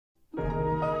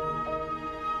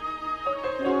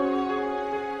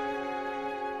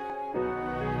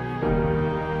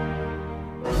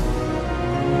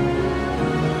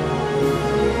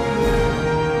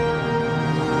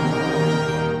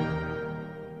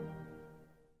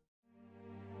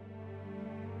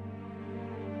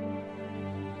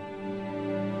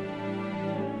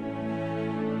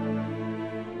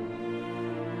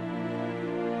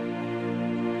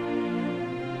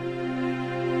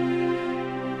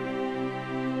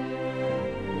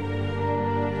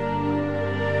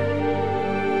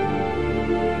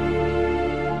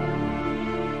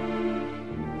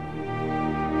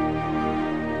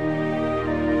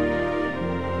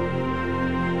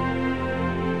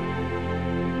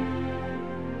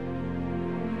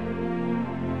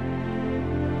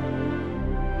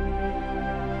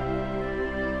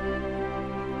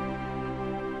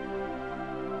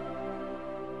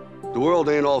world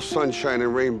ain't all sunshine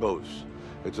and rainbows.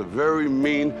 It's a very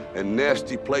mean and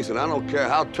nasty place, and I don't care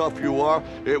how tough you are,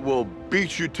 it will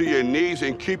beat you to your knees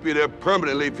and keep you there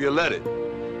permanently if you let it.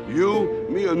 You,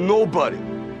 me, or nobody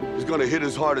is gonna hit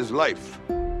as hard as life.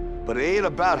 But it ain't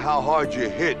about how hard you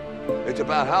hit. It's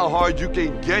about how hard you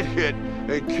can get hit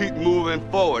and keep moving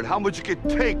forward. How much you can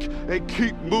take and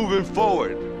keep moving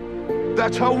forward.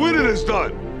 That's how winning is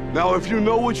done. Now, if you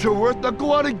know what you're worth, now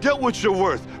go out and get what you're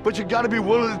worth. But you gotta be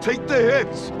willing to take the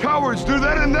hits. Cowards do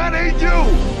that, and that ain't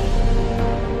you!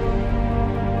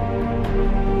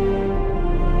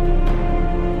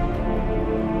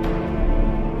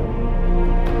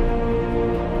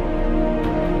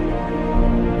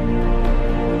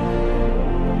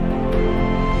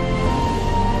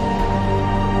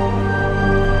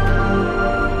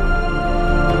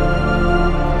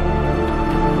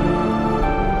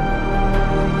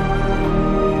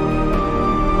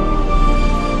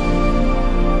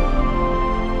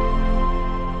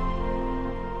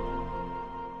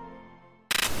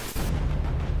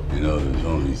 You know, there's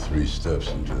only 3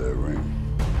 steps into that ring.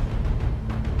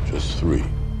 Just 3.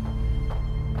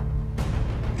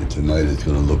 And tonight it's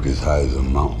gonna look as high as a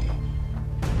mountain.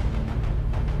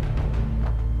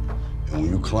 And when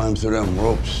you climb through them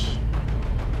ropes,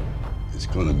 it's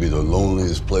gonna be the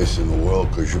loneliest place in the world,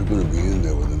 because you're gonna be in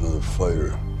there with another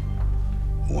fighter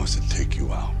who wants to take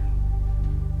you out.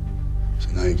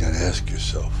 So now you gotta ask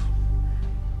yourself,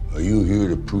 are you here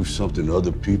to prove something to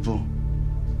other people?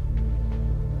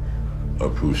 Or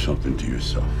prove something to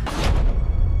yourself?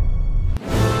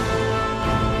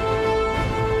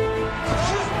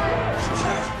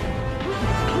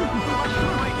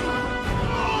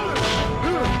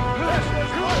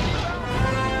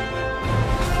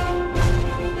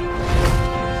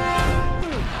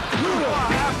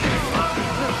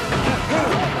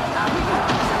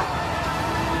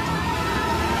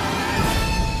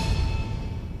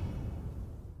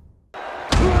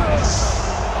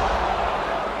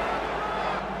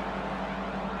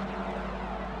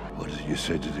 What is it you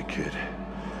said to the kid?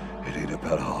 It ain't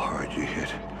about how hard you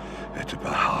hit. It's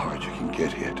about how hard you can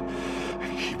get hit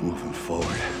and keep moving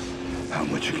forward. How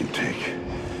much you can take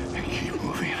and keep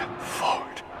moving forward.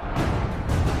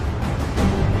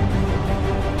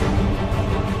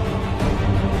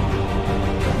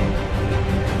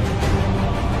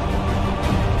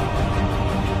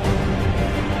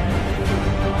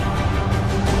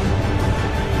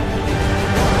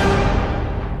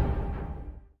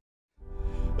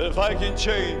 If I can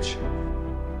change,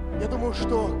 Я думаю,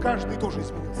 что каждый тоже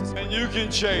изменился. and you can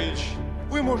change,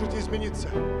 Вы можете измениться.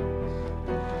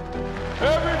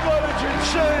 everybody can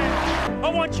change. I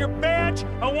want your badge,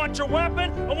 I want your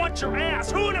weapon, I want your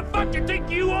ass. Who the fuck do you think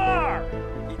you are?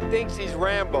 He thinks he's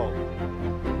Rambo.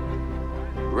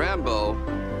 Rambo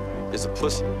is a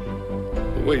pussy.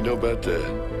 Well, what do you know about that?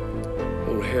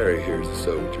 Old Harry here's a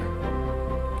soldier.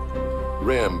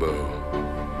 Rambo.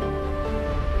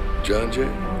 John Jay?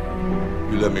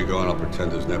 You let me go and I'll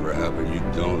pretend this never happened. You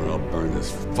don't, and I'll burn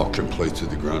this fucking place to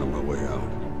the ground on my way out.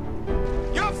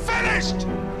 You're finished!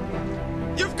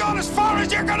 You've gone as far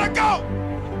as you're gonna go!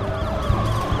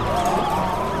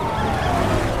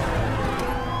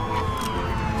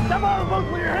 Come on,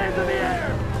 both with your hands in the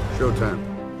air! Showtime.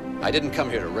 I didn't come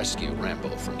here to rescue Rambo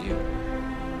from you.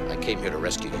 I came here to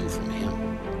rescue you from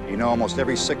him. You know almost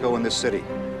every sicko in this city.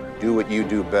 Do what you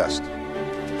do best.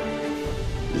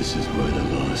 This is where the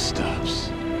law stops.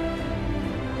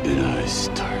 And I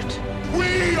start.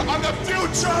 We are the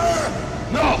future!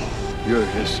 No! Your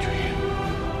history.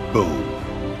 Boom.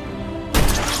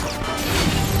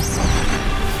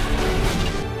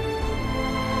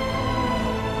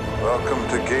 Welcome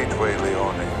to Gateway,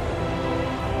 Leone.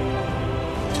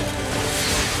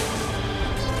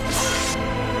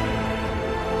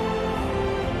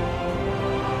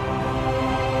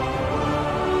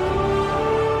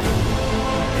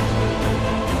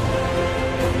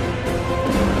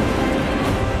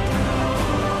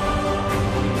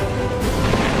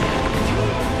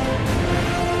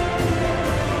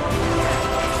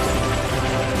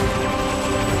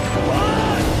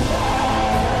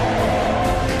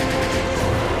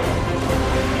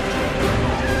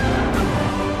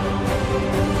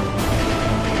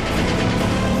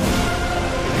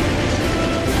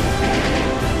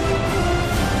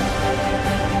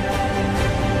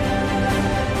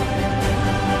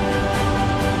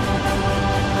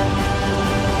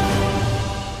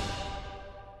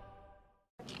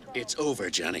 It's over,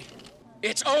 Johnny.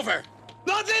 It's over!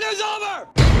 Nothing is over!